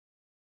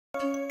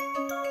Hello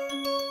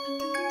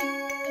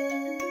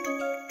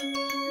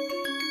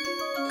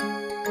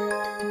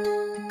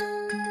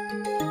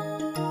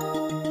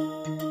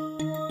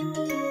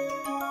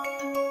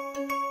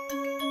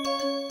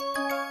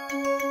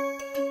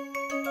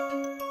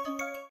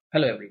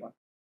everyone.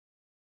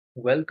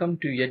 Welcome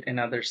to yet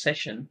another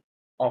session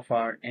of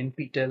our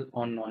NPTEL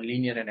on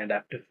Nonlinear and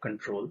Adaptive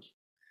Control.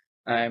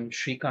 I am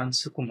Shrikant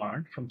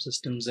Sukumar from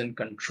Systems and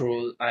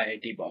Control,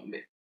 IIT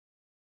Bombay.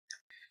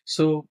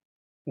 So,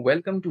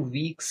 welcome to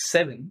week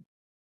 7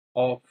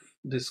 of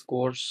this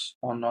course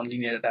on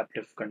Nonlinear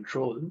Adaptive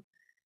Control.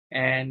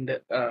 And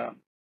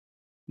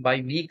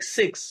by week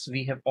 6,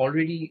 we have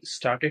already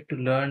started to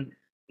learn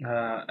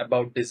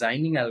about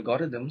designing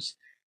algorithms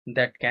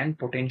that can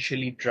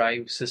potentially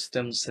drive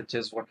systems such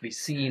as what we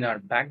see in our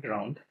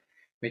background,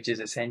 which is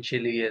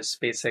essentially a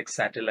SpaceX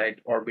satellite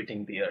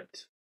orbiting the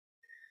Earth.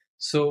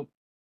 So,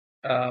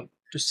 to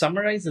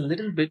summarize a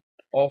little bit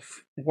of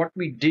what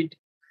we did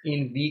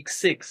in week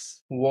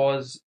 6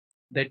 was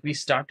that we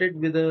started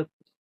with a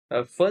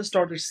first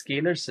order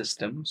scalar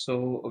system.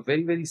 So, a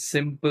very, very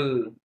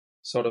simple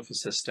sort of a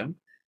system,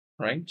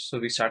 right? So,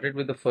 we started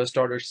with the first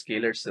order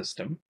scalar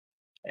system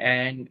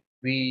and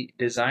we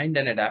designed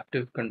an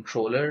adaptive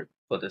controller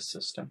for this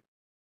system.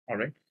 All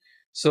right.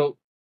 So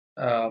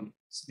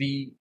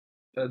we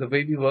the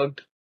way we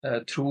worked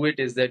through it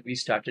is that we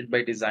started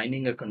by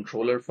designing a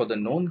controller for the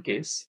known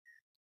case,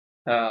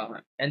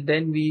 and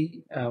then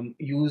we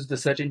used the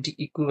certainty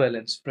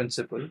equivalence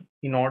principle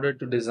in order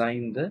to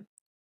design the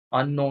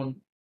unknown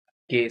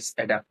case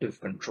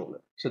adaptive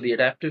controller. So the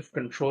adaptive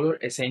controller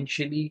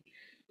essentially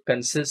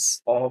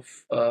consists of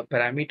a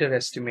parameter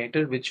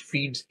estimator which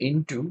feeds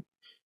into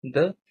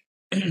the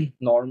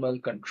normal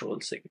control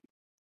signal.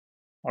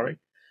 All right.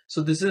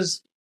 So this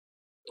is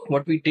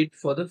what we did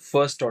for the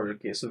first order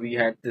case. So we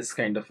had this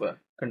kind of a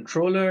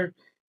controller,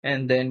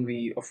 and then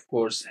we of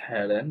course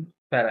had an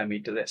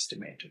parameter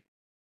estimator.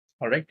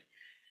 All right.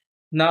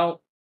 Now,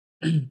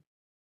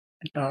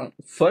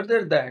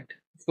 further that,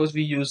 of course,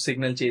 we use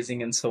signal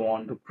chasing and so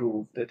on to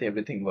prove that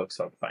everything works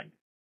out fine.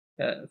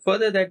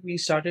 Further that, we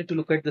started to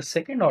look at the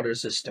second order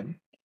system,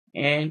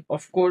 and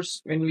of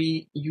course, when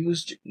we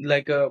used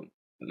like a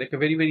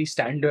very very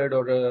standard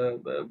or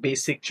a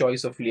basic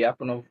choice of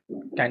Lyapunov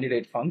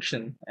candidate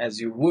function, as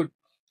you would,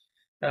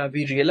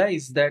 we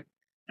realized that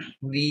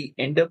we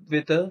end up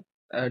with a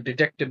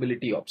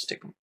detectability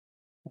obstacle.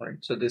 Right.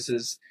 So this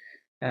is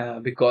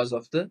because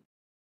of the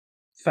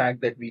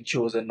fact that we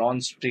chose a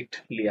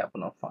non-strict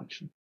Lyapunov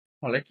function.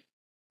 All right.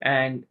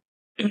 And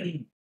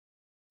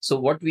so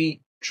what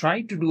we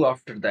try to do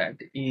after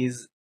that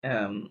is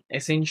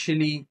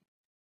essentially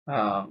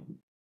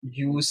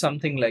use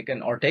something like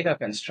an Ortega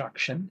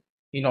construction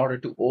in order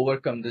to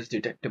overcome this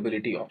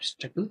detectability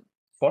obstacle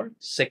for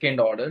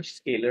second order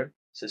scalar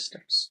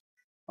systems.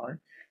 All right.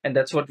 And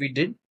that's what we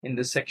did in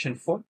this section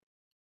 4.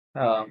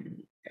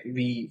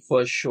 We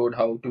first showed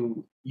how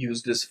to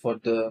use this for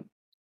the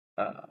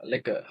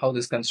how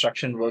this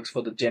construction works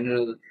for the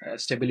general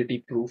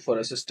stability proof for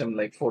a system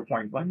like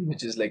 4.1,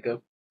 which is like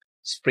a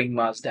spring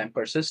mass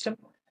damper system.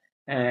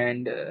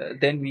 And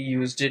then we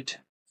used it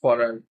for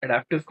our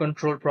adaptive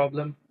control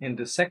problem in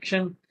this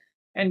section.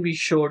 And we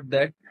showed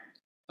that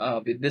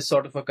with this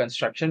sort of a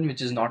construction,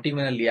 which is not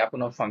even a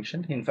Lyapunov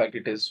function, in fact,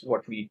 it is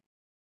what we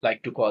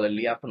like to call a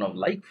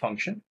Lyapunov-like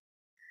function,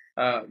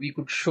 we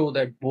could show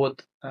that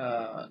both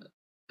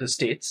the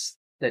states,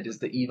 that is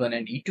the E1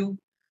 and E2,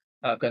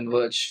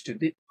 converge to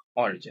the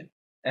origin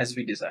as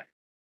we desire.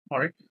 All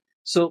right.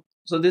 So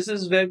this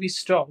is where we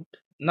stopped.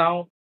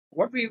 Now,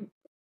 what we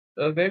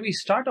where we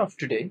start off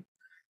today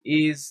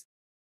is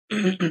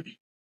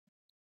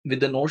with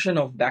the notion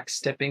of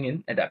backstepping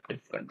in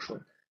adaptive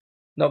control.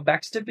 Now,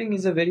 backstepping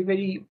is a very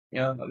very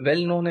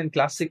well-known and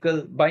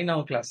classical, by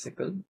now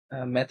classical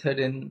method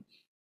in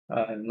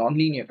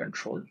nonlinear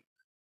control.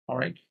 All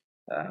right.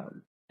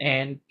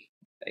 And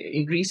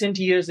in recent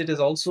years, it has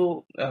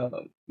also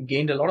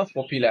gained a lot of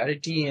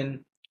popularity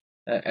in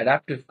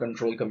adaptive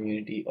control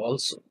community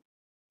also.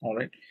 All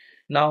right.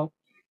 Now,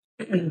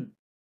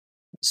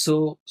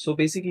 so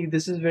basically,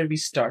 this is where we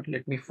start.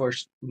 Let me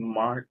first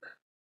mark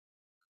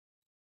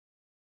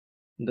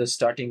the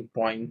starting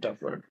point of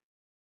our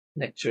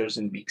lectures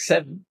in week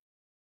 7.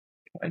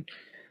 Right.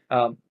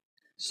 Um,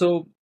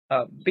 so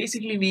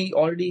basically, we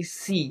already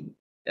see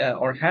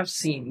or have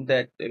seen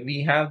that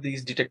we have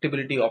these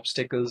detectability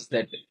obstacles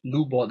that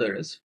do bother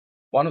us.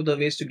 One of the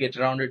ways to get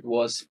around it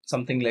was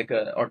something like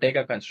a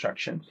Ortega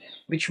construction,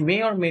 which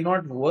may or may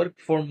not work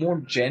for more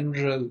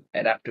general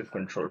adaptive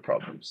control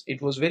problems.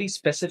 It was very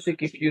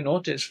specific, if you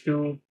notice,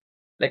 to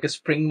like a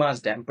spring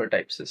mass damper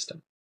type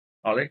system.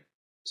 All right.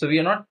 So we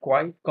are not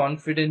quite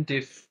confident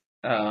if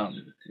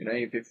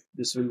if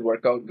this will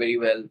work out very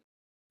well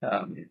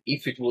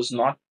if it was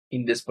not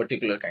in this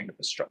particular kind of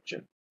a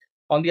structure.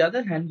 On the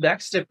other hand,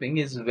 backstepping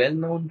is well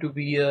known to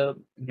be a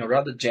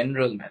rather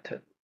general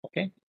method.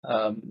 Okay,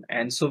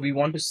 and so we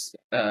want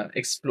to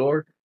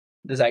explore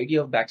this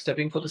idea of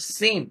backstepping for the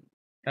same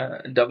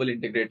double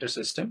integrator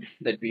system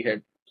that we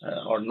had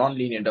or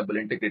nonlinear double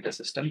integrator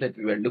system that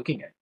we were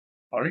looking at.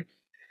 All right.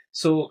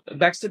 So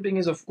backstepping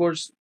is, of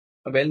course,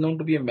 well known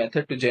to be a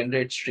method to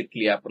generate strict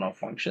Lyapunov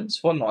functions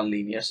for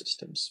nonlinear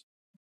systems.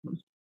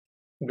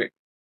 Great.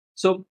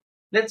 So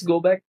let's go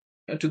back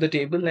to the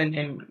table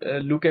and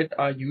look at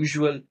our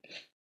usual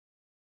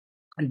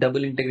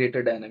double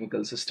integrator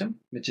dynamical system,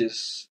 which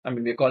is, I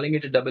mean, we're calling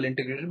it a double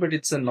integrator, but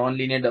it's a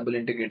nonlinear double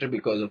integrator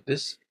because of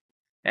this.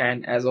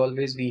 And as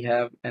always, we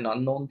have an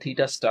unknown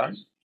theta star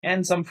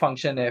and some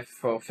function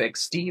f of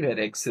xt, where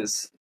x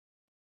is,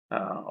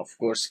 of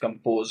course,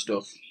 composed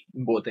of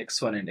both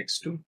x1 and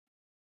x2,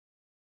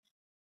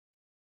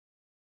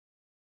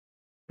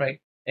 right?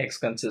 X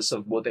consists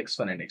of both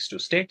x1 and x2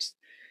 states.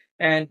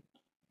 And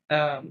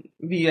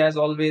we, as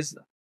always,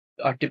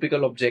 our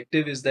typical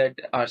objective is that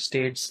our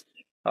states,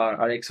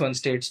 our x1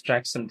 states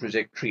track some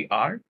trajectory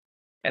r,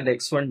 and the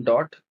x1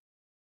 dot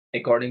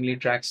accordingly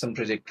tracks some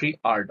trajectory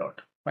r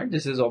dot, right?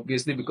 This is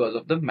obviously because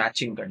of the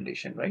matching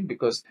condition, right?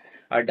 Because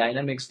our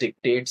dynamics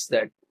dictates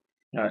that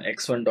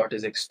x1 dot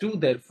is x2,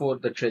 therefore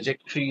the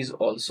trajectories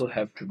also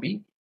have to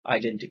be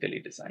identically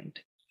designed.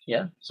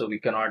 Yeah, so we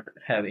cannot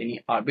have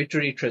any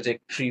arbitrary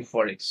trajectory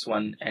for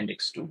x1 and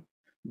x2,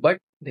 but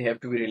they have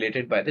to be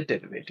related by the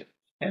derivative.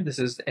 And this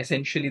is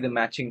essentially the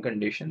matching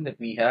condition that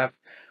we have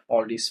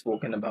already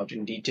spoken about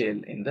in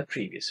detail in the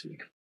previous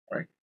week. All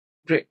right,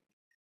 great.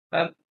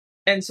 Um,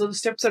 and so the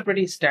steps are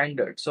pretty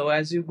standard. So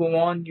as you go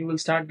on, you will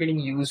start getting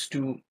used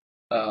to,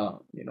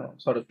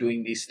 sort of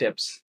doing these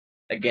steps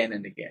again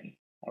and again.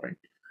 All right.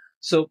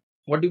 So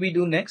what do we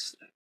do next?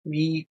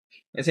 We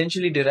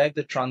essentially derive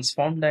the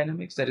transform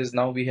dynamics. That is,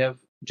 now we have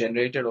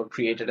generated or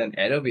created an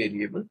error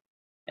variable,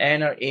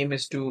 and our aim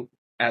is to,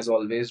 as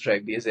always,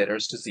 drive these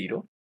errors to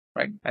zero,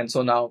 right? And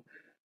so now,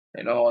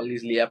 all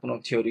these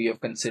Lyapunov theory of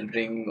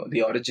considering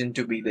the origin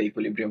to be the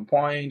equilibrium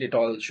point, it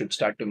all should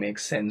start to make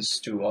sense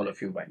to all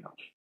of you by now.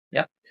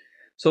 Yeah.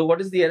 So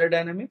what is the error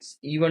dynamics?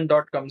 E1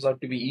 dot comes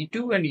out to be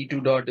E2, and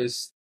E2 dot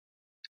is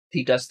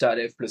theta star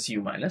f plus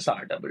u minus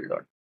r double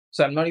dot.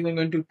 So I'm not even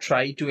going to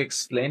try to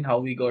explain how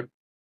we got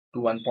to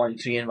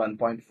 1.3 and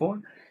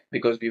 1.4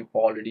 because we've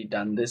already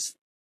done this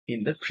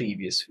in the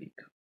previous week.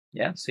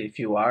 Yeah. So if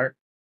you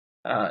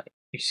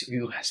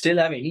still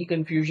have any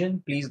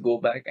confusion, please go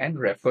back and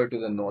refer to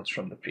the notes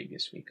from the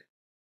previous week.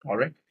 All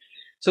right.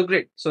 So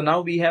great. So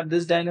now we have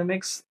this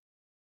dynamics,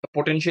 a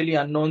potentially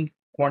unknown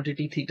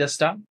quantity theta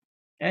star,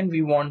 and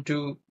we want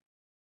to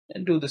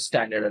do the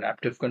standard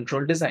adaptive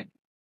control design.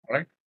 All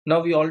right. Now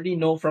we already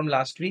know from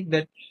last week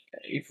that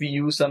if we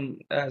use some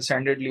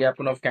standard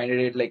Lyapunov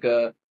candidate like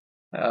a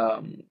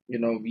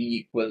v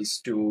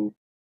equals to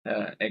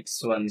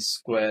x1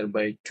 square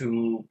by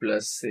 2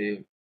 plus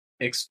say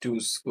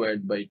x2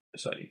 squared by,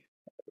 sorry,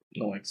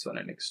 no x1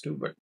 and x2,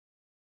 but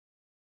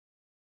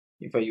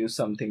if I use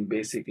something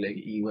basic like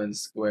e1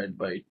 squared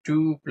by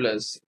 2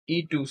 plus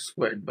e2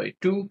 squared by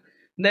 2,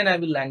 then I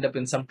will land up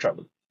in some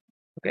trouble.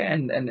 Okay,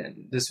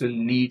 and this will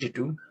leads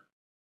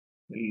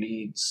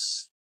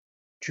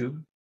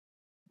to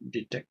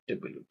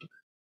detectability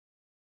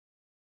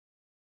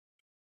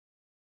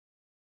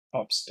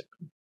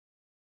obstacle.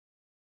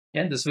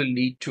 Yeah, this will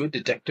lead to a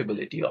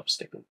detectability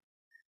obstacle.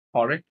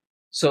 All right.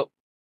 So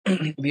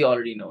we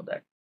already know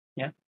that.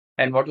 Yeah.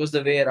 And what was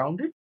the way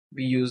around it?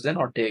 We used an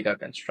Ortega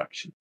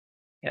construction.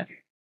 Yeah.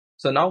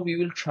 So now we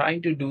will try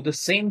to do the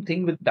same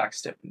thing with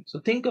backstepping. So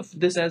think of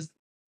this as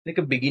like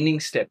a beginning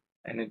step,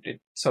 and it's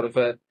sort of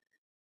a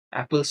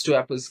apples to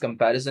apples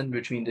comparison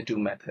between the two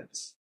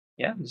methods.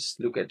 Yeah. Just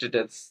look at it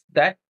as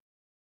that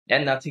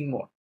and nothing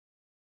more.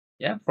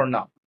 Yeah. For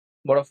now.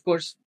 But of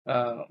course,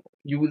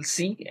 you will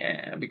see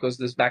because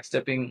this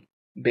backstepping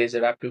based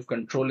adaptive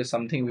control is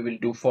something we will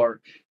do for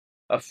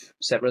of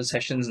several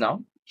sessions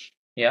now.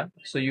 Yeah,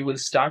 so you will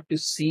start to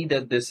see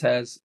that this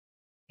has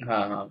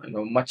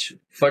much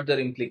further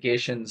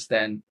implications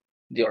than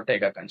the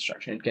Ortega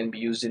construction. It can be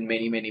used in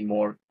many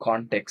more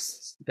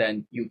contexts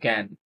than you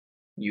can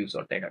use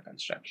Ortega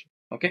construction.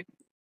 Okay,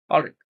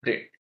 all right,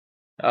 great.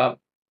 uh,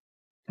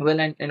 well,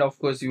 and of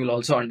course you will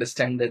also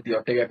understand that the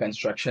Ortega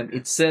construction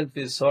itself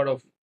is sort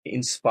of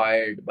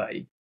inspired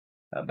by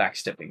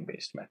backstepping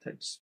based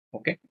methods.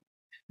 Okay,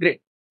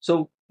 great.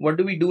 So what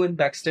do we do in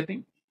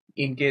backstepping?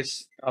 In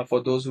case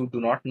for those who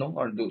do not know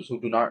or those who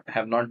do not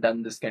have not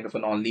done this kind of a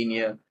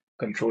nonlinear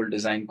control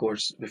design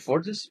course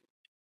before this,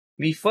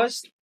 we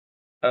first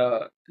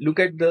look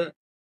at the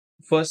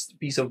first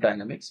piece of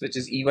dynamics, which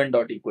is E1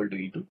 dot equal to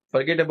E2.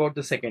 Forget about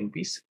the second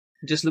piece.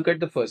 Just look at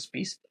the first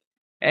piece,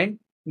 and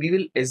we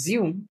will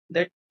assume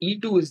that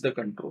E2 is the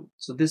control.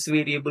 So this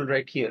variable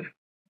right here,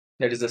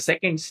 that is the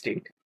second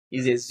state,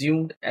 is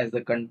assumed as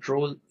the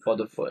control for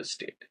the first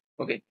state.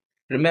 Okay.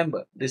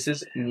 Remember, this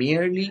is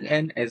merely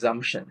an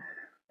assumption,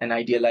 an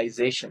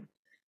idealization.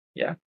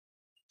 Yeah.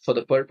 For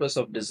the purpose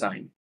of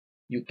design,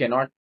 you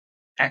cannot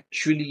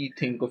actually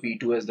think of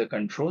E2 as the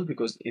control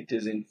because it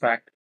is in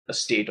fact a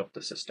state of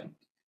the system.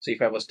 So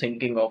if I was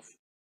thinking of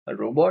a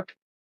robot,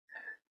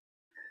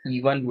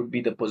 E1 would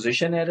be the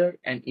position error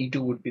and E2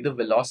 would be the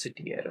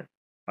velocity error.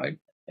 Right?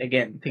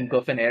 Again, think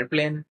of an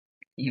airplane.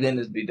 E1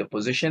 is be the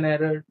position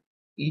error,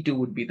 E2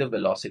 would be the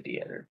velocity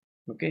error.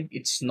 Okay,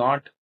 it's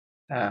not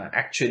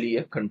actually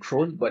a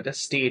control but a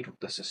state of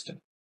the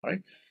system. All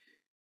right,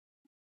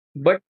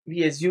 but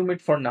we assume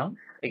it for now,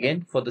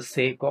 again for the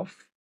sake of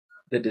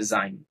the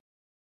design.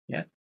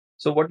 Yeah.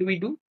 So what do we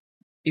do?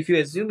 If you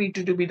assume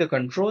E2 to be the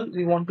control,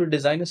 we want to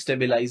design a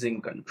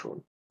stabilizing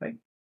control, right?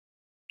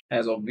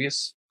 As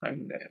obvious, I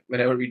mean,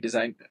 whenever we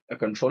design a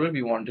controller,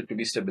 we want it to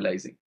be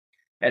stabilizing.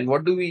 And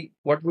what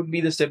would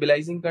be the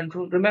stabilizing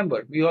control?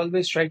 Remember, we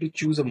always try to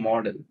choose a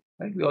model,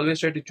 right? We always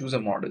try to choose a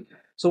model.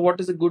 So what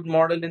is a good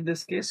model in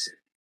this case?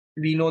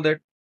 We know that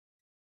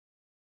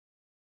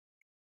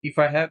if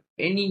I have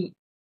any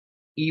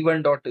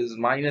E1 dot is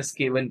minus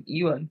K1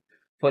 E1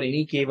 for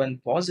any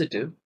K1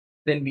 positive,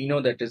 then we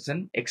know that is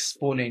an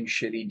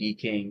exponentially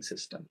decaying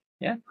system.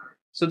 Yeah.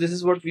 So this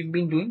is what we've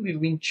been doing.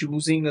 We've been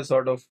choosing a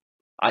sort of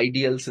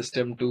ideal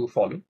system to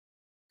follow.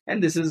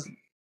 And this is,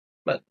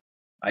 well,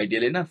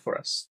 ideal enough for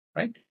us,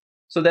 right?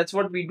 So that's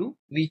what we do.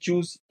 We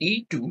choose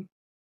E2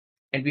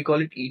 and we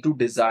call it E2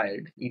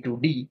 desired,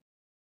 E2D,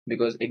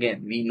 because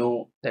again, we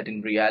know that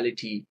in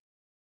reality,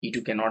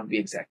 E2 cannot be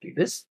exactly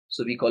this.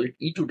 So we call it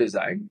E2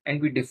 desired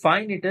and we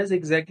define it as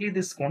exactly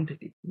this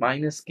quantity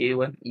minus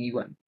K1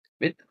 E1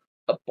 with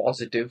a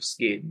positive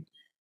scale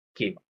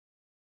K1.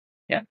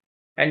 Yeah.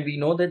 And we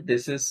know that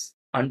this is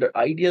under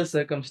ideal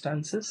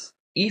circumstances.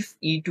 If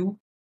E2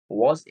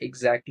 was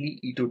exactly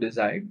E2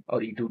 desired or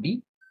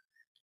E2D,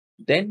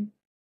 then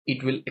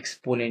it will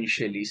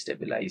exponentially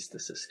stabilize the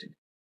system.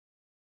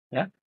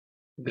 Yeah.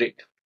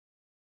 Great.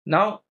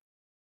 Now,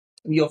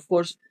 we of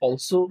course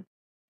also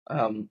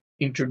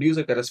introduce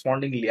a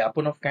corresponding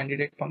Lyapunov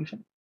candidate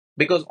function.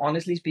 Because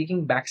honestly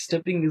speaking,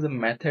 backstepping is a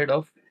method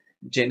of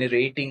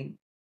generating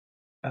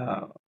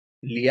uh,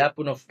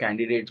 Lyapunov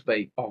candidates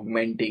by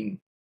augmenting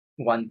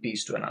one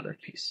piece to another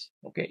piece.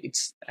 Okay,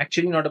 it's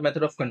actually not a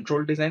method of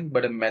control design,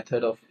 but a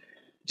method of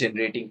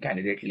generating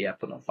candidate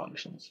Lyapunov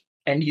functions.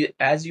 And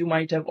as you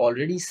might have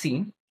already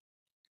seen,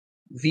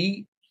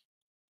 we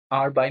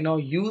are by now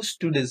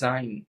used to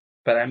design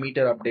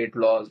parameter update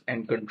laws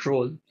and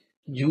control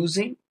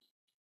using,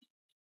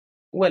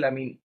 well, I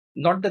mean,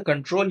 not the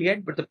control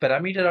yet, but the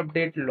parameter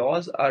update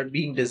laws are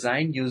being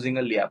designed using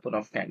a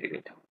Lyapunov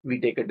candidate.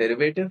 We take a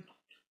derivative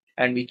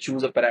and we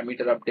choose a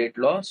parameter update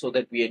law so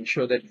that we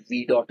ensure that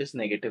V dot is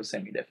negative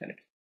semi-definite.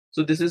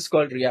 So this is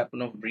called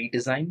Lyapunov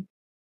redesign,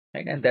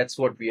 right? And that's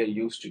what we are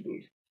used to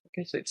doing.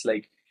 Okay, so it's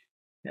like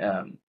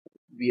um,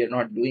 we are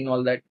not doing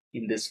all that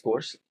in this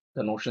course,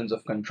 the notions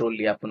of control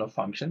Lyapunov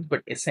functions,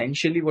 but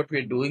essentially what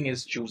we're doing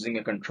is choosing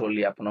a control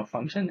Lyapunov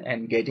function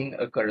and getting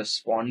a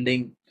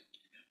corresponding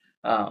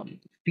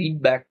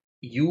feedback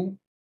u,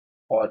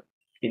 or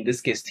in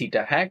this case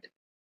theta hat,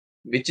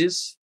 which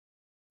is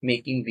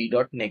making v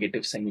dot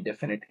negative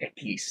semi-definite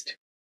at least.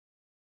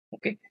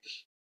 Okay.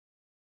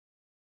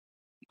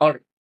 All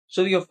right.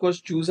 So we of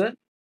course choose a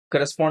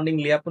corresponding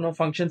Lyapunov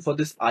function for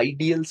this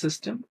ideal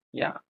system.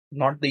 Yeah,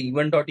 not the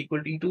E1 dot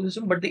equal to E2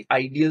 system, but the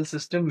ideal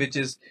system, which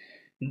is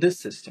this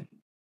system.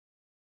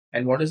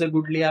 And what is a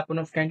good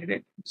Lyapunov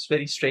candidate? It's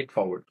very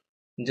straightforward.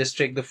 Just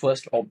take the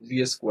first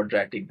obvious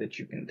quadratic that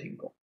you can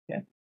think of.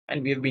 Yeah.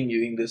 And we have been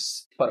doing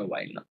this for a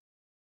while now.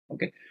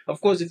 Okay.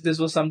 Of course, if this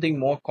was something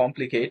more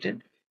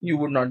complicated, you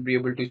would not be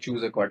able to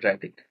choose a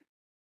quadratic.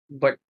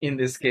 But in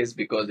this case,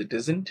 because it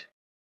isn't,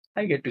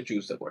 I get to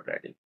choose the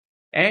quadratic.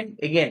 And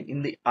again,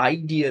 in the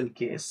ideal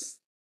case,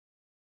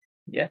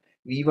 yeah,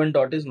 v1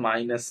 dot is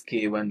minus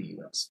k1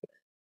 e1 square.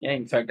 Yeah,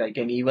 in fact, I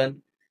can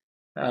even,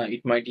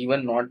 it might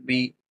even not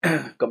be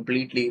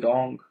completely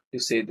wrong to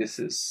say this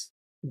is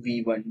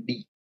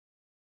v1d.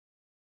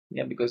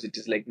 Yeah, because it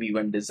is like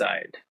v1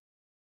 desired.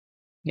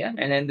 Yeah,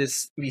 and then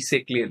this we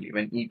say clearly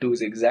when e2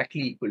 is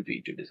exactly equal to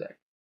e2 desired.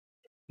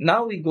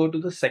 Now we go to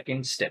the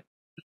second step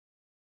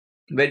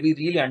where we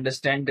really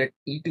understand that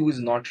E2 is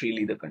not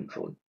really the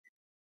control.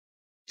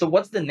 So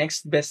what's the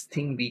next best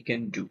thing we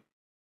can do?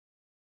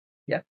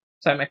 Yeah.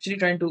 So I'm actually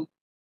trying to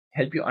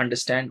help you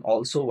understand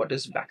also what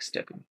is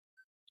backstepping.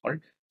 All right.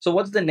 So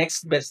what's the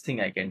next best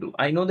thing I can do?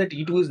 I know that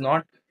E2 is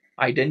not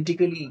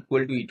identically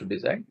equal to E2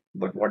 desired,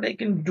 but what I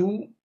can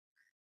do,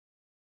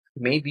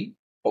 maybe,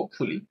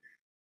 hopefully,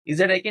 is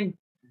that I can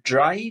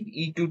drive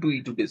E2 to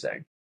E2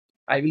 desired.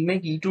 I will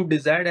make E2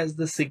 desired as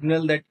the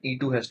signal that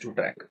E2 has to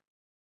track.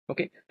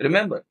 Okay,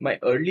 remember my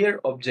earlier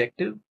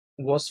objective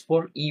was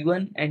for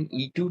E1 and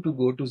E2 to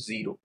go to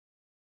 0.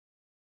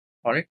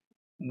 All right,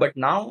 but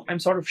now I'm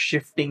sort of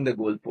shifting the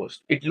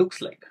goalpost. It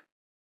looks like,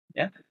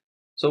 yeah.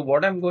 So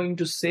what I'm going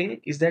to say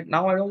is that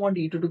now I don't want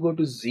E2 to go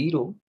to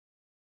 0,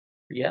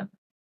 yeah,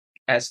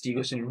 as t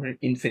goes to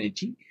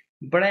infinity,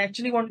 but I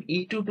actually want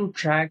E2 to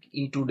track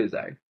E2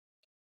 desired.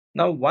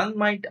 Now one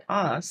might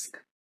ask,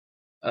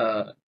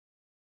 uh,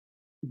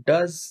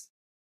 does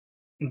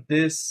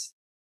this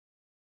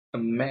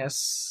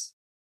mess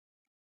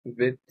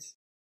with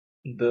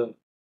the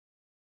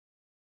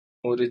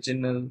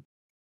original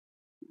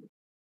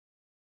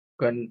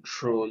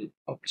control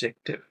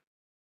objective?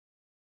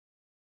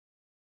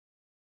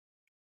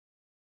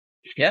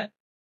 Yeah,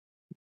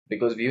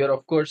 because we were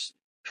of course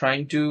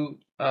trying to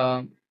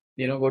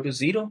go to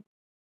 0,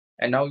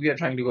 and now we are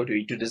trying to go to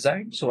E2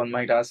 design. So one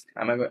might ask,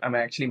 am I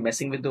actually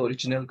messing with the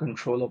original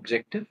control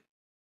objective?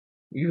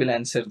 We will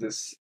answer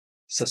this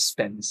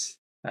suspense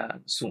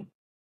soon.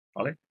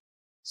 All right.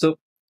 So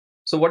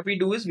what we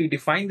do is we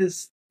define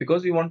this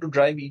because we want to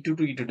drive E2 to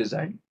E2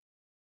 design.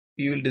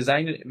 We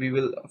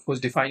will of course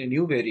define a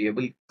new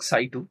variable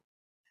psi2,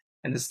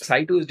 and this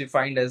psi2 is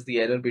defined as the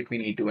error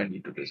between E2 and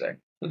E2 design.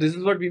 So this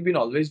is what we've been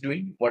always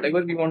doing.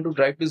 Whatever we want to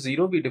drive to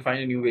 0, we define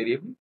a new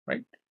variable,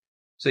 right?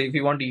 So if we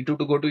want E2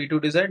 to go to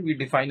E2 desired, we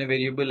define a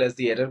variable as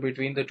the error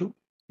between the two,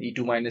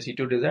 E2 minus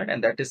E2 desired,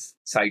 and that is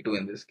psi2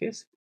 in this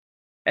case.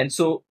 And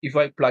so if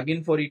I plug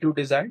in for E2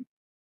 desired,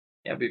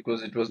 yeah,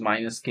 because it was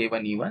minus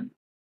k1 E1,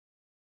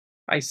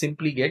 I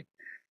simply get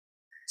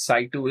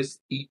psi2 is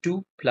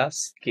E2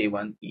 plus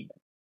k1 E1.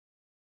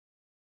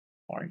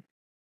 All right.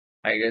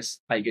 I guess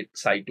I get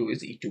psi2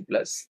 is E2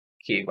 plus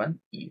k1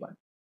 E1.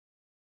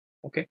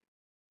 Okay,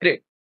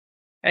 great.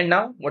 And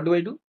now what do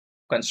I do?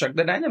 Construct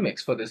the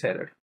dynamics for this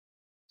error.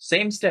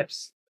 Same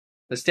steps.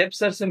 The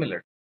steps are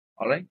similar.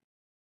 All right.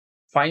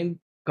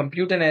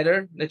 Compute an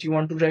error that you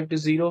want to drive to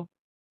 0.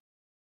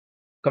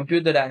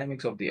 Compute the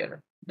dynamics of the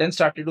error. Then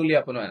start to do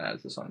Lyapunov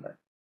analysis on that.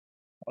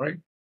 All right.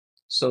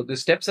 So the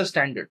steps are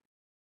standard.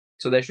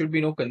 So there should be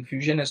no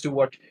confusion as to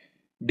what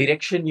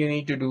direction you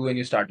need to do when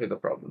you start with a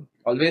problem.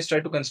 Always try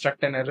to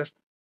construct an error,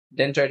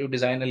 then try to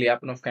design a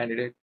Lyapunov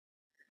candidate,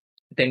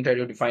 then try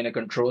to define a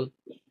control,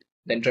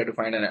 then try to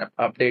find an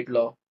update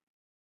law.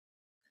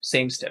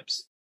 Same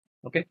steps.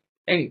 Okay.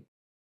 Anyway,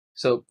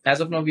 so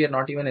as of now, we are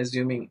not even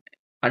assuming,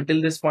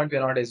 until this point, we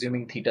are not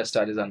assuming theta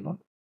star is unknown.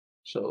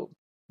 So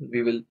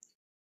we will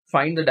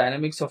find the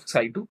dynamics of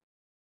psi2,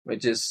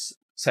 which is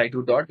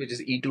psi2 dot, which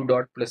is E2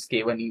 dot plus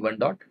K1 E1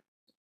 dot.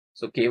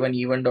 So K1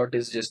 E1 dot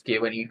is just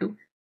K1 E2,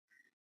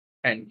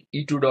 and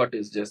E2 dot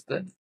is just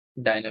the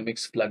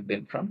dynamics plugged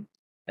in from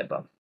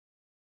above.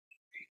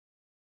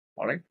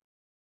 All right.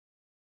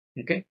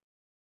 Okay.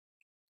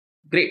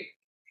 Great.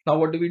 Now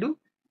what do?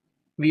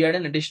 We add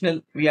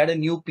a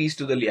new piece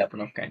to the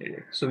Lyapunov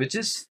candidate. So which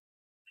is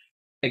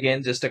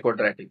again just a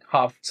quadratic,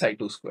 half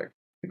psi2 squared,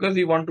 because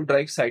we want to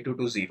drive psi2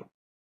 to 0.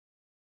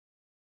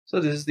 So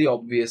this is the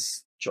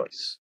obvious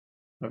choice.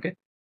 Okay.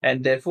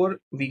 And therefore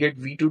we get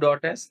V2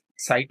 dot as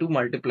psi2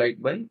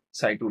 multiplied by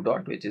psi2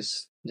 dot, which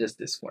is just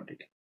this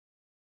quantity.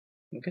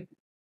 Okay.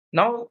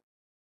 Now,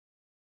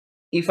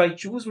 if I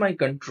choose my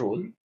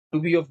control to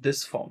be of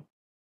this form,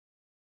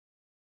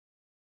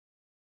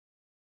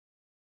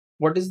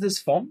 what is this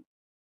form?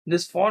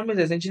 This form is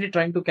essentially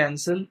trying to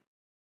cancel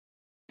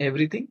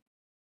everything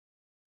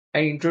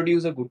and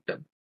introduce a good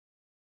term.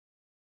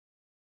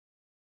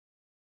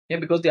 Yeah,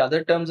 because the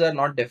other terms are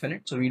not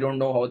definite, so we don't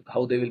know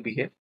how they will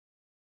behave.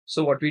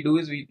 So what we do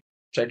is we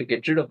try to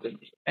get rid of them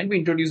and we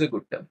introduce a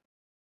good term.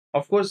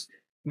 Of course,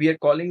 we are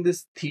calling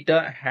this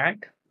theta hat,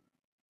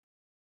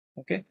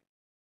 okay,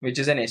 which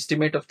is an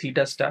estimate of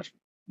theta star.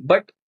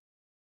 But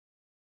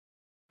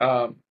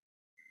I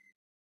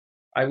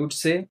would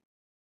say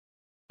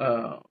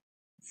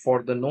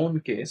for the known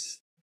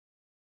case,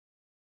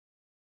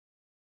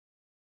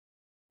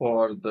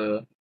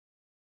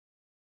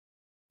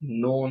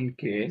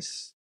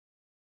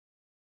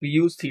 we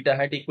use theta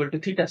hat equal to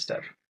theta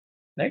star,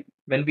 right?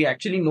 When we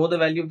actually know the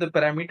value of the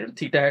parameter,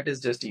 theta hat is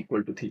just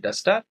equal to theta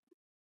star,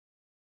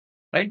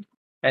 right?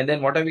 And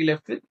then what are we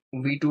left with?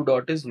 V2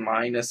 dot is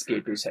minus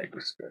K2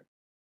 psi2 squared.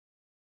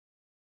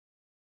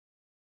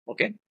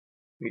 Okay,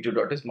 V2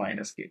 dot is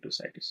minus K2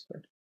 psi2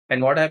 squared.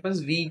 And what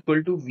happens? V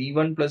equal to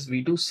V1 plus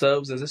V2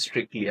 serves as a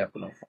strict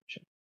Lyapunov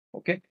function.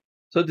 Okay,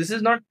 so this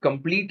is not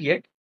complete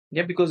yet.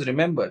 Yeah, because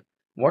remember,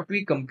 what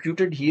we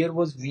computed here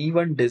was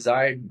V1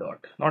 desired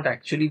dot, not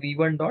actually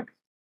V1 dot.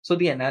 So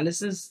the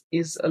analysis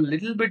is a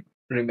little bit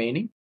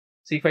remaining.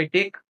 So if I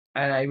take,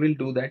 and I will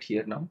do that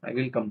here now, I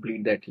will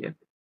complete that here.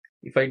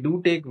 If I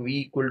do take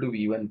V equal to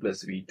V1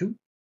 plus V2,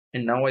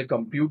 and now I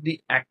compute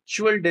the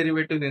actual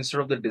derivative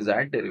instead of the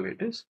desired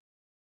derivatives,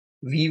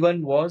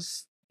 V1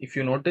 was, if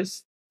you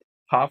notice,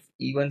 half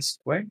E1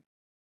 squared.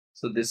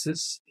 So this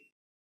is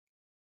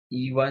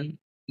E1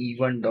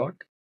 E1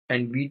 dot,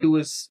 and V2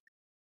 is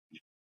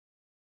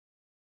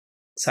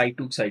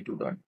psi2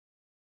 dot,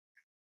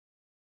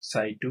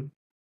 psi2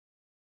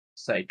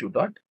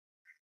 dot.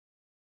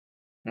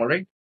 All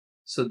right.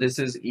 So this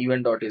is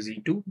E1 dot is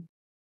E2,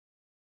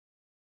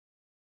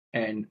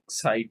 and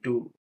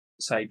psi2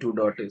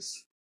 dot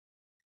is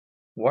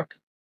what?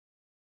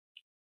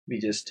 We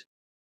just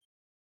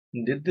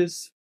did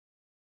this.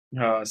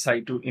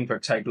 Psi2, in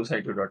fact,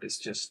 psi2 dot is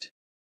just,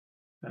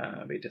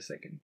 wait a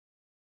second.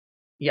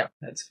 Yeah,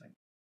 that's fine.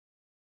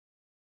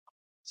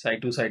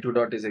 Psi2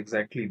 dot is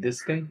exactly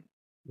this guy,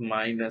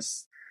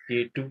 minus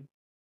K2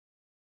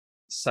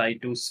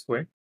 psi2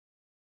 squared.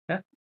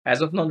 Yeah.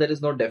 As of now, there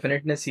is no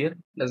definiteness here,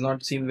 does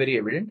not seem very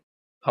evident.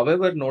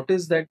 However,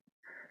 notice that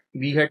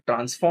we had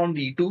transformed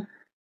E2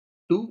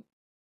 to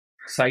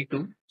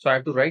psi2. So I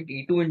have to write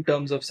E2 in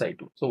terms of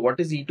psi2. So what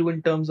is E2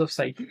 in terms of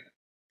psi2?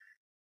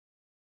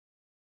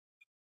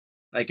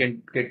 I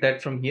can get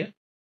that from here.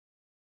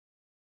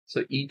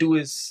 So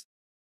E2 is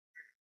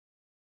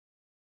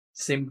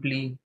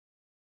simply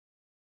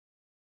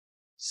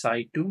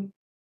psi2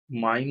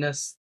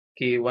 minus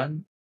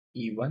K1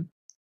 E1,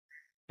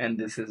 and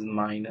this is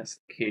minus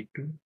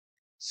K2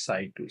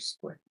 psi2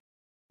 squared,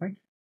 right?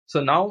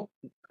 So now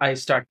I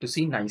start to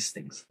see nice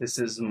things. This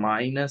is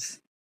minus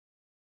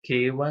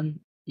K1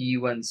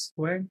 E1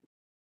 squared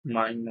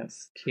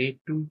minus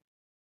K2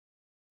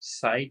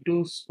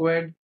 psi2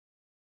 squared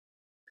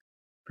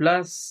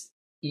plus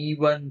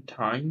E1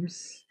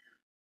 times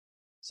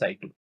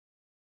psi2.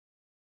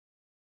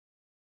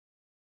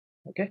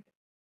 Okay.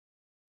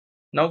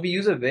 Now we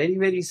use a very,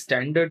 very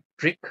standard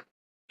trick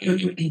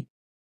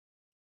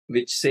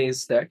which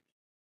says that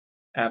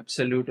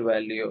absolute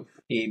value of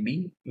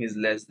AB is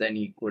less than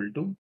equal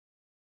to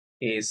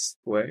A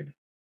squared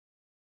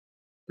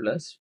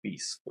plus B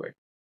squared.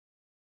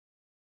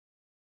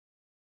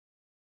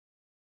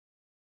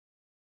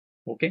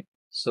 Okay.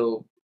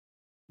 So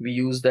we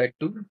use that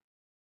to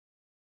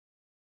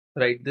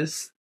write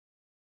this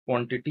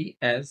quantity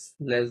as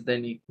less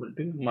than equal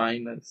to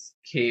minus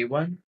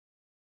K1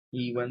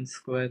 E1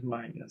 squared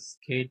minus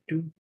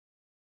K2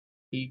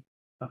 E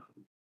uh,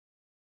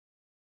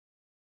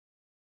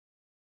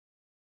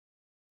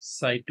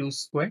 psi2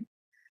 squared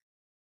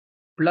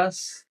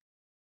plus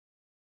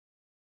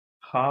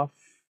half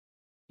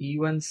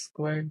E1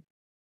 squared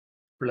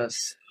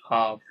plus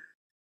half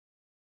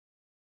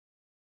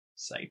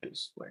psi2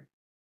 squared.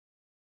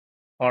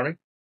 Alright.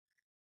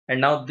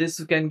 And now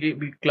this can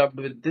be clubbed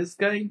with this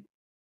guy,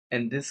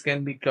 and this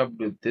can be clubbed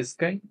with this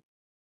guy.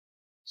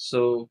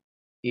 So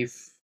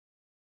if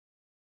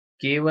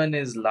K1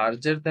 is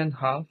larger than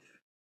half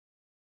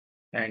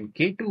and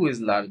K2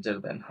 is larger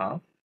than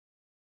half,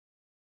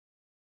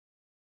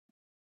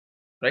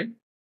 right?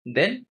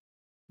 Then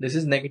this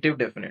is negative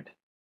definite.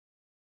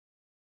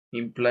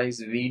 Implies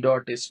V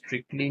dot is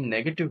strictly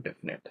negative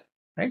definite,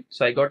 right?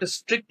 So I got a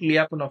strict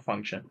Lyapunov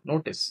function.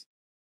 Notice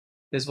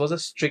this was a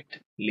strict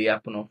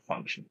Lyapunov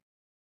function.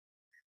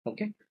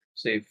 Okay.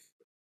 So if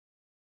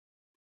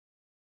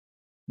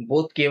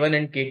both K1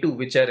 and K2,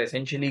 which are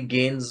essentially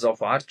gains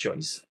of our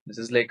choice, this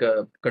is like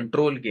a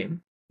control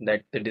game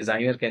that the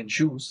designer can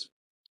choose.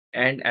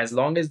 And as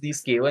long as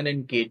these K1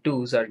 and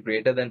K2s are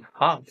greater than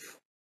half,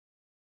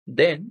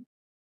 then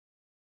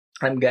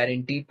I'm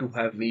guaranteed to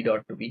have V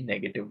dot to be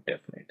negative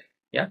definite.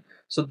 Yeah.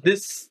 So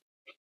this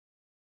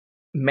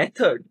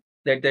method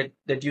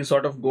that you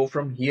sort of go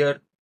from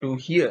here to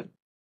here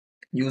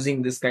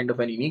using this kind of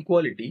an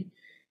inequality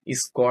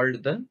is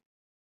called the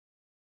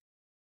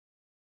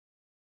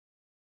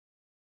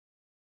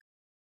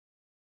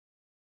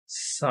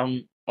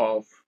sum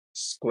of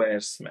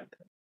squares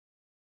method.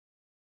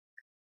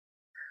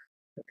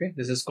 Okay,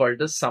 this is called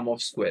the sum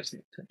of squares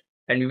method,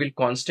 and we will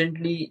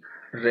constantly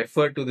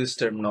refer to this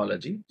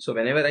terminology. So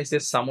whenever I say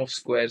sum of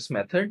squares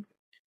method,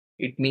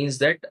 it means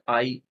that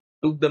I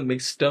took the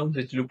mixed terms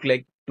which look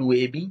like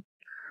 2ab.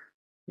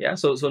 Yeah,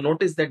 so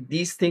notice that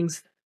these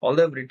things,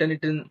 although I've written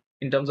it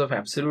in terms of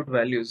absolute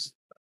values,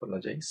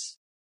 apologize,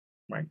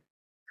 right?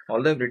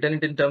 Although I've written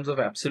it in terms of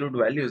absolute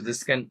values,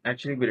 this can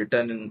actually be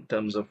written in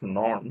terms of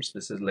norms.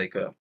 This is like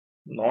a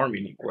norm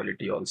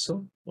inequality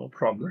also, no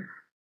problem.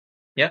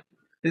 Yeah,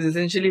 this is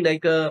essentially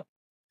like a,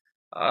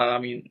 I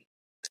mean,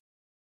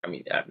 I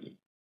mean,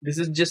 this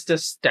is just a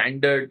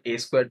standard a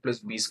squared plus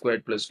b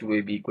squared plus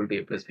 2ab equal to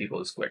a plus b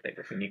whole square type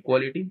of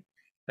inequality,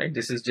 right?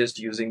 This is just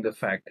using the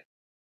fact,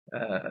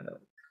 uh,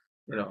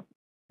 you know,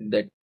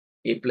 that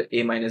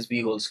a minus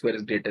b whole square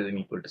is greater than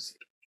equal to 0.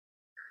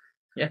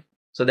 Yeah,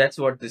 so that's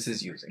what this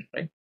is using,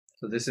 right?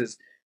 So this is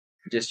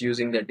just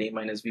using that a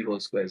minus b whole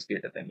square is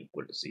greater than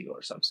equal to 0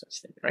 or some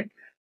such thing, right?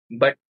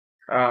 But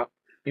uh,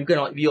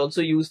 we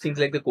also use things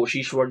like the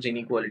Cauchy-Schwarz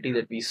inequality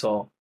that we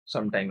saw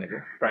some time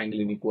ago, triangle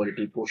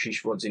inequality,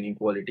 Cauchy-Schwarz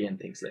inequality, and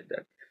things like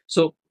that.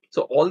 So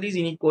all these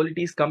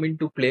inequalities come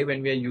into play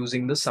when we are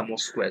using the sum of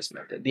squares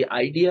method. The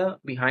idea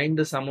behind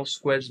the sum of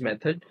squares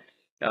method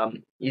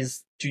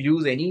is to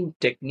use any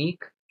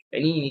technique,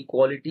 any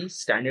inequalities,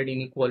 standard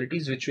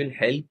inequalities, which will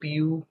help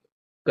you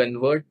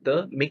convert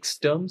the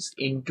mixed terms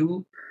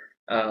into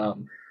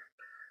um,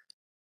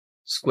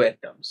 square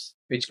terms,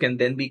 which can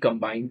then be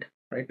combined,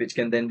 right? Which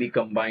can then be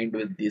combined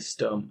with this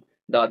term,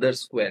 the other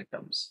square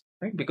terms,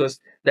 right? Because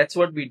that's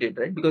what we did,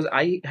 right? Because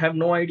I have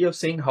no idea of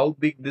saying how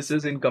big this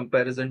is in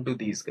comparison to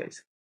these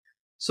guys.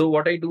 So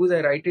what I do is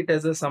I write it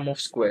as a sum of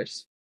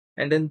squares,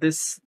 and then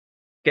this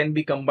can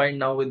be combined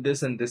now with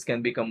this, and this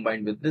can be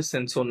combined with this.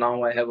 And so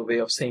now I have a way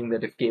of saying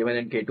that if K1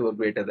 and K2 are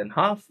greater than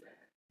half,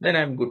 then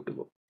I'm good to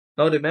go.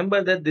 Now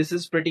remember that this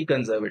is pretty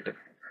conservative.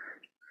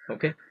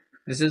 Okay,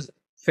 this is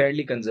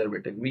fairly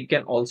conservative. We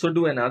can also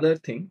do another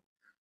thing.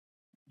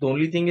 The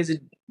only thing is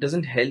it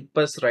doesn't help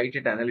us write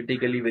it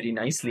analytically very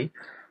nicely,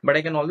 but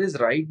I can always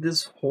write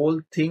this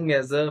whole thing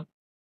as a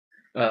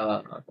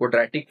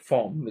quadratic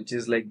form, which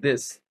is like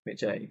this,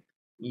 which I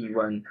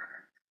e1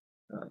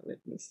 let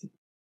me see,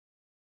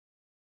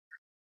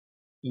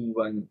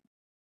 e1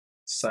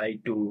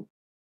 psi2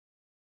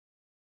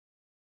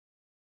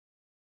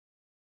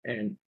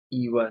 and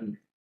e1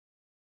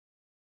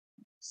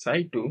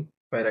 psi 2,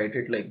 if I write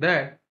it like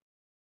that,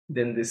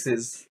 then this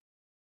is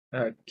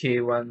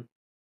k1,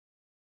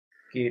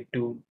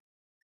 k2,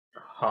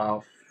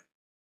 half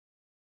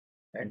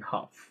and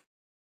half.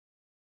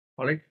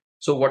 All right.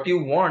 So what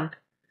you want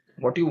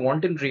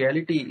in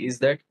reality is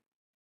that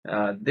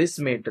this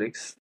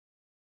matrix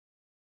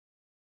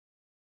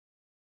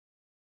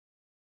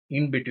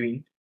in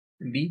between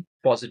be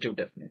positive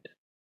definite.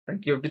 Right?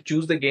 You have to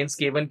choose the gains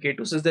k1,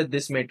 k2 so that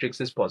this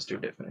matrix is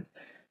positive definite.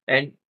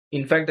 And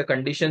in fact, the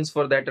conditions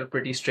for that are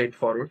pretty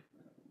straightforward.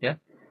 Yeah.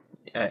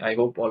 I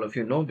hope all of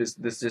you know this.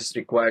 This just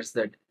requires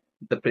that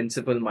the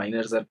principal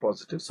minors are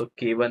positive. So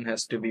k1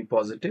 has to be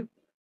positive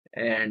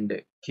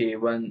and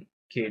k1,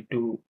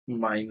 k2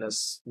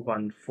 minus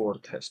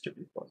 1/4 has to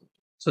be positive.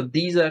 So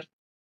the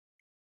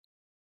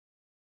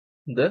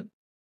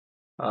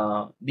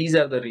these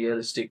are the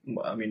realistic,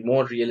 I mean,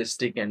 more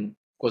realistic and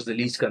of course the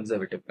least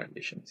conservative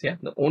conditions. Yeah.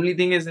 The only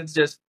thing is it's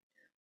just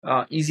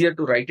easier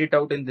to write it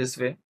out in this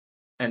way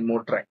and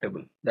more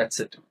tractable. That's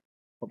it.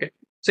 Okay.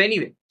 So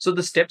anyway, so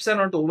the steps are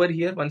not over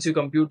here once you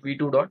compute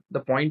v2 dot. The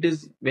point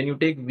is when you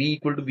take v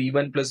equal to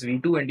v1 plus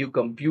v2 and you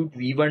compute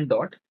v1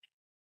 dot,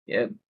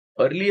 yeah,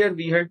 earlier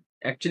we had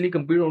actually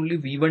computed only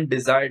v1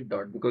 desired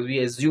dot because we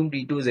assumed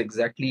e2 is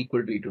exactly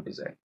equal to e2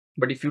 desired.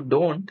 But if you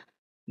don't,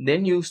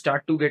 then you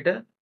start to get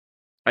a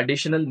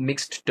additional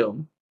mixed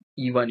term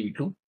e1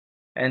 e2,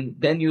 and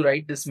then you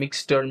write this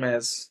mixed term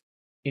as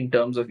in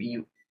terms of e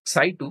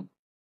psi 2,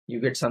 you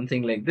get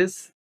something like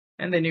this,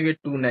 and then you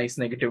get two nice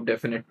negative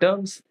definite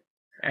terms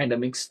and a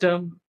mixed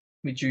term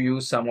which you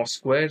use sum of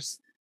squares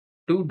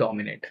to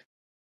dominate.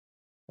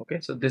 Okay,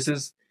 so this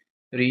is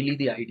really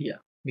the idea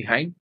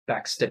behind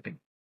backstepping.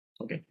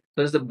 Okay,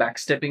 so this is the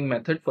backstepping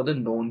method for the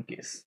known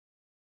case.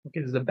 Okay,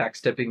 this is the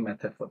backstepping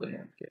method for the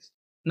known case.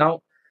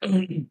 Now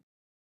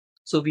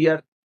so we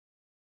are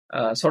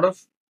sort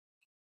of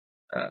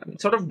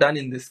done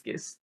in this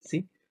case.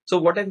 See, so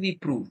what have we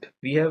proved?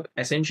 We have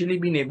essentially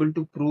been able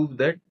to prove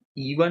that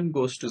E1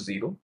 goes to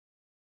 0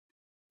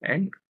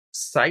 and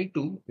psi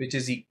 2, which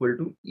is equal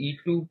to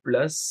E2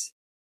 plus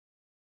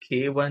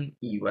K1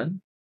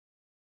 E1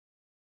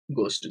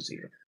 goes to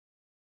 0.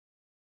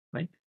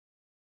 Right?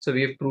 So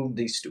we have proved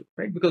these two,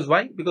 right? Because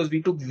why? Because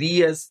we took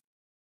V as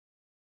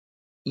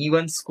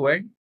E1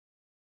 squared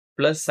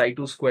plus psi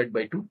 2 squared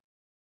by 2,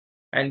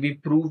 and we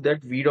proved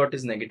that V dot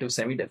is negative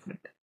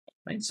semi-definite.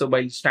 Right? So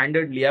by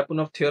standard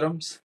Lyapunov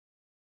theorems,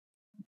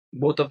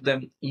 both of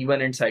them,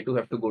 E1 and psi 2,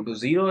 have to go to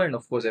 0, and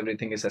of course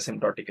everything is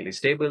asymptotically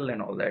stable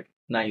and all that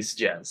nice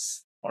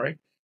jazz. All right,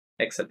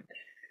 excellent.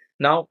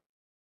 Now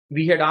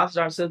we had asked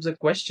ourselves a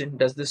question: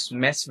 does this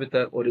mess with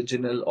our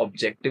original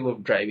objective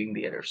of driving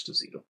the errors to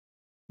 0?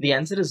 The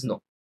answer is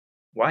no.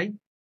 Why?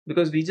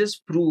 Because we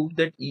just proved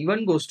that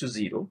E1 goes to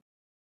 0,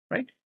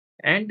 right,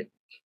 and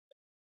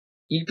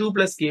E2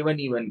 plus K1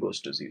 E1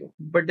 goes to 0.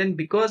 But then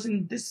because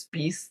in this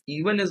piece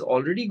E1 is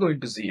already going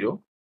to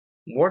 0,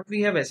 what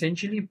we have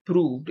essentially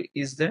proved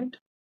is that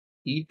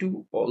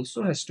E2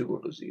 also has to go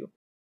to 0,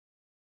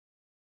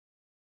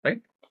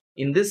 right?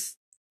 In this,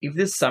 if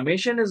this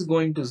summation is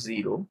going to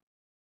 0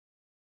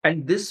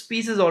 and this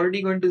piece is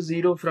already going to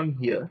 0 from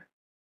here,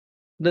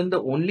 then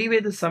the only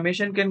way the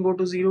summation can go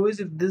to 0 is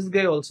if this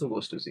guy also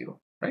goes to 0,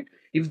 right?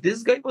 If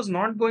this guy was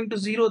not going to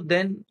 0,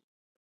 then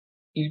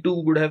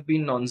E2 would have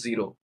been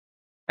non-zero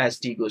as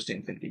t goes to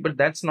infinity. But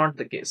that's not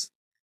the case.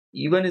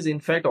 E1 is in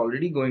fact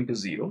already going to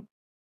 0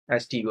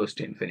 as t goes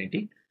to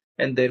infinity.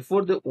 And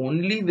therefore, the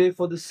only way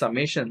for the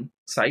summation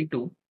psi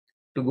 2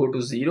 to go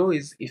to 0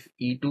 is if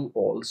E2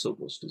 also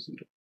goes to 0,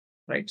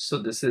 right? So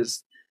this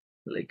is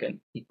like an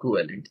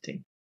equivalent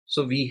thing.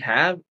 So we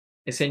have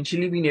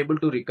essentially been able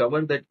to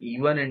recover that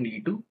E1 and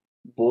E2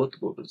 both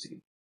go to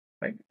 0,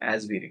 right?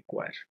 As we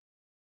require.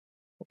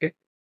 Okay,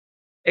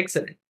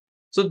 excellent.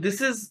 So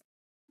this is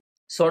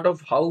sort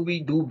of how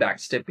we do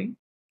backstepping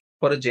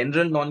for a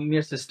general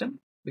nonlinear system,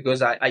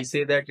 because I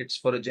say that it's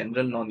for a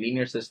general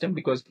nonlinear system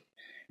because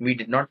we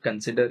did not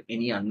consider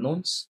any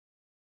unknowns.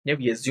 Yeah,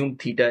 we assume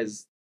theta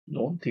is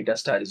known, theta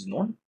star is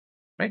known,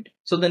 right?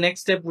 So the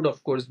next step would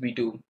of course be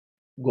to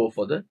go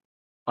for the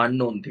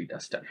unknown theta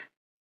star.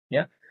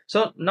 Yeah.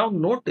 So now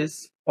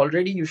notice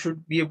already you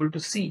should be able to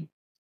see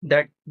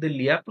that the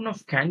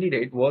Lyapunov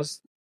candidate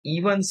was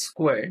E1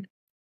 squared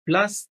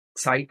plus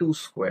psi 2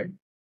 squared,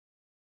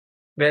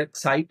 where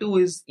psi 2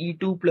 is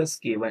E2 plus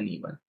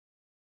K1 E1.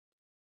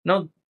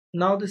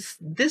 Now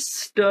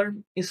this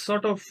term is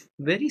sort of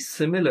very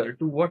similar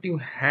to what you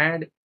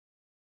had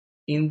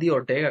in the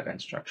Ortega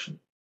construction,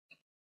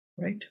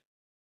 right?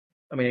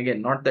 I mean,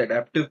 again, not the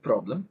adaptive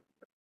problem,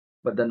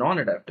 but the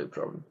non-adaptive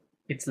problem.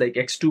 It's like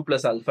x2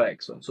 plus alpha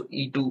x1. So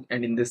E2,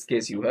 and in this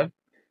case you have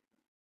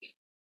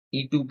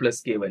E2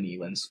 plus K1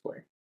 E1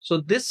 squared. So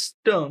this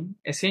term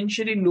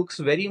essentially looks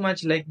very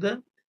much like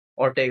the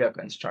Ortega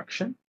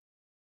construction.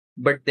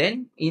 But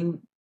then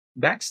in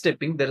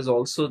backstepping, there is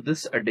also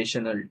this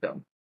additional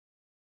term.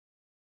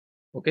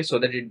 Okay, so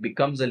that it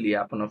becomes a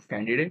Lyapunov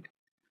candidate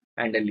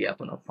and a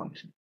Lyapunov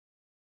function.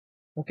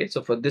 Okay,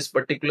 so for this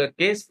particular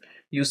case,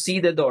 you see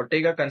that the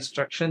Ortega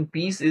construction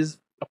piece is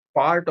a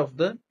part of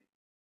the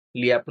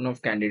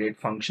Lyapunov candidate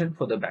function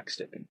for the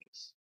backstepping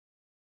case.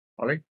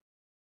 All right,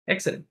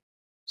 excellent.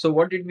 So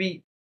what did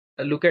we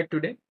look at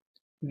today?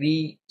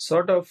 We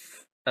sort of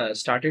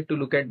started to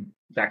look at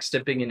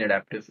backstepping in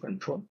adaptive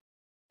control,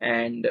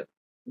 and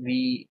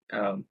we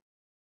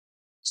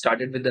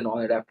started with the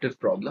non-adaptive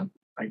problem.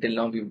 Until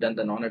now, we've done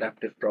the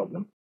non-adaptive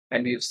problem,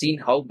 and we've seen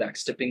how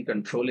backstepping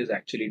control is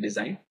actually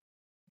designed.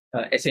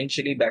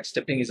 Essentially,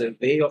 backstepping is a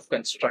way of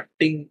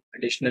constructing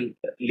additional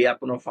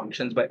Lyapunov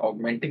functions by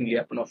augmenting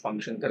Lyapunov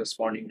function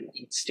corresponding to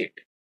each state,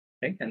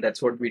 right? And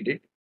that's what we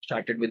did.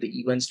 Started with the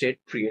even state,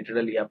 created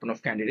a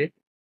Lyapunov candidate,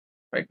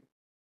 right?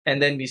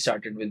 And then we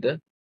started with the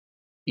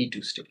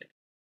E2 state.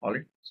 All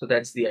right. So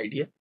that's the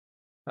idea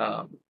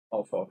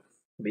of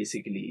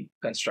basically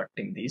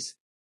constructing these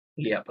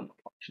Lyapunov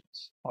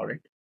functions. All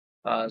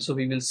right. So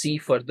we will see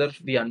further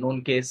the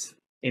unknown case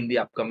in the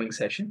upcoming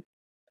session,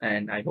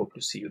 and I hope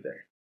to see you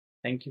there.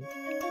 Thank you.